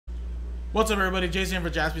What's up, everybody? Jason for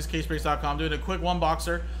JaspysCaseBreaks.com doing a quick one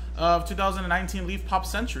boxer of 2019 Leaf Pop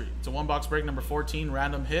Century. It's a one box break number 14,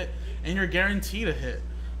 random hit, and you're guaranteed a hit.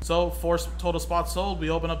 So 4 total spots sold. We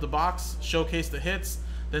open up the box, showcase the hits,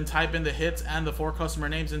 then type in the hits and the 4 customer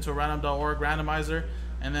names into a random.org randomizer,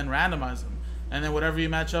 and then randomize them. And then whatever you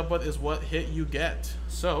match up with is what hit you get.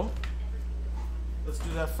 So let's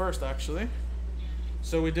do that first, actually.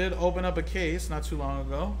 So we did open up a case not too long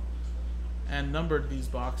ago and numbered these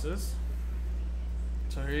boxes.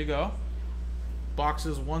 So here you go.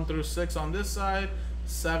 Boxes 1 through 6 on this side,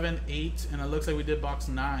 7, 8, and it looks like we did box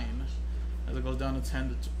 9 as it goes down to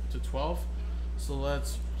 10 to 12. So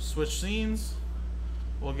let's switch scenes.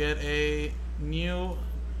 We'll get a new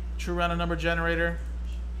true random number generator,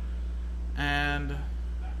 and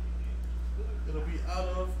it'll be out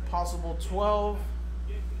of possible 12,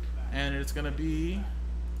 and it's gonna be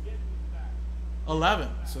 11.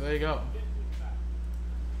 So there you go.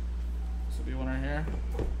 This will be one right here.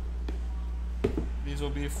 These will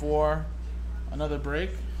be for another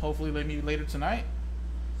break, hopefully maybe later tonight.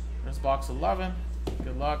 There's box 11.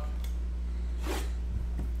 Good luck.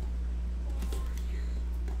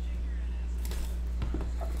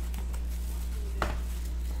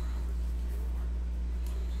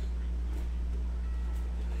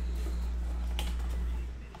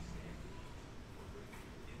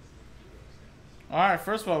 All right,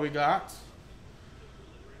 first of all, we got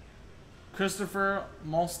Christopher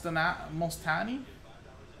Molstani.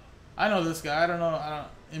 I know this guy. I don't know.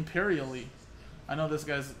 Imperially. I know this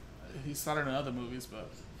guy's. He's started in other movies, but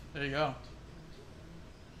there you go.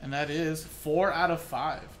 And that is 4 out of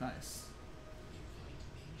 5. Nice.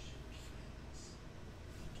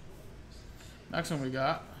 Next one we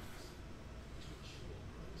got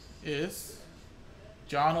is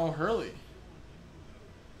John O'Hurley.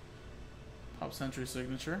 Pop Century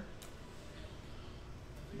signature.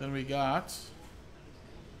 Then we got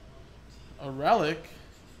a relic,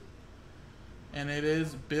 and it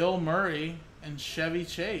is Bill Murray and Chevy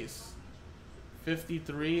Chase.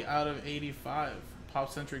 53 out of 85. Pop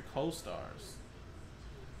Century co-stars.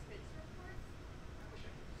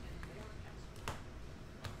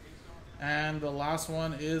 And the last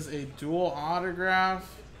one is a dual autograph.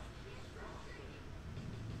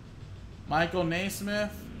 Michael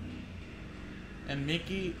Naismith and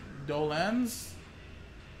Mickey Dolenz.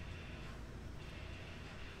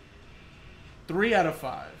 3 out of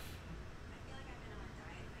 5.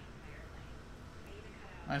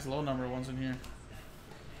 Nice low number ones in here.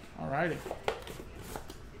 Alrighty.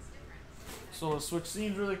 So let's switch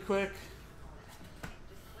scenes really quick.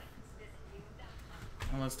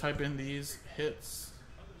 And let's type in these hits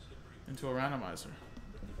into a randomizer.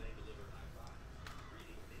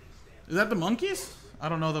 Is that the Monkees? I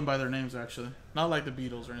don't know them by their names, actually. Not like the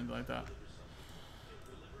Beatles or anything like that.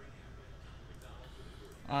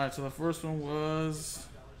 Alright, so the first one was...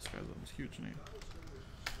 This guy's a huge name.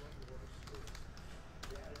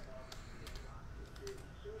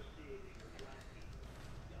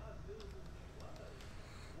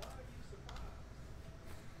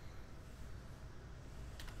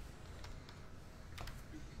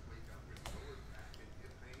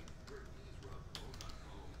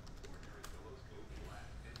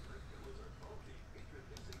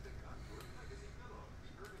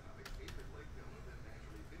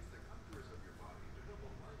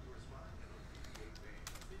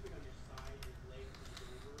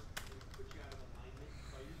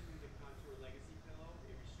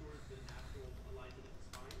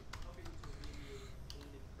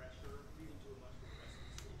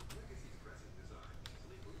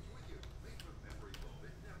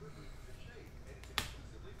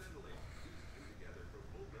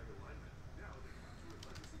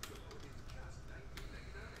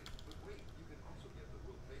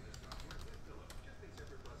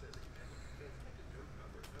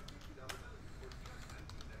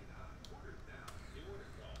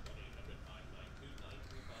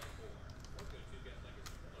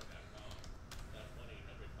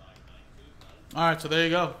 Alright, so there you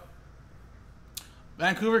go.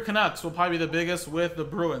 Vancouver Canucks will probably be the biggest with the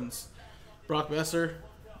Bruins. Brock Besser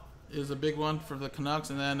is a big one for the Canucks.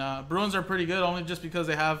 And then Bruins are pretty good only just because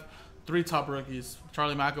they have 3 top rookies.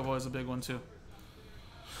 Charlie McAvoy is a big one too.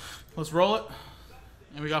 Let's roll it.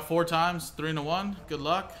 And we got 4 times. 3 and a 1. Good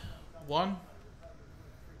luck. 1,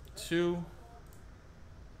 2,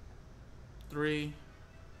 3,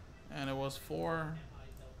 and it was 4.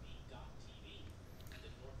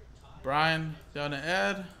 Brian down to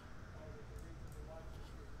Ed.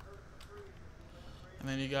 And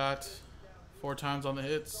then you got 4 times on the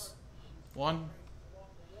hits. 1,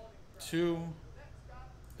 2,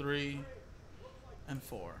 3, and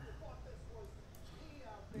 4.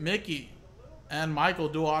 Mickey and Michael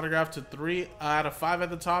dual autograph to 3 out of 5 at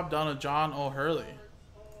the top, down to John O'Hurley.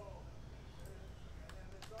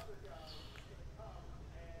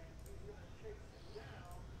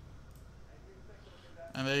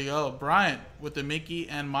 And there you go. Bryant with the Mickey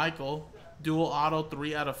and Michael dual auto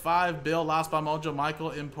 3 out of 5. Bill Last by Mojo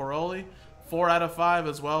Michael Imperoli 4 out of 5,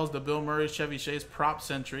 as well as the Bill Murray Chevy Chase Prop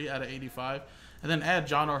Century out of 85. And then Ed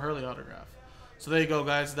John O'Hurley autograph. So there you go,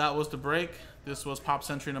 guys. That was the break. This was Pop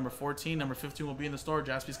Century number 14. Number 15 will be in the store,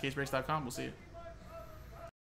 JaspysCaseBreaks.com. We'll see you.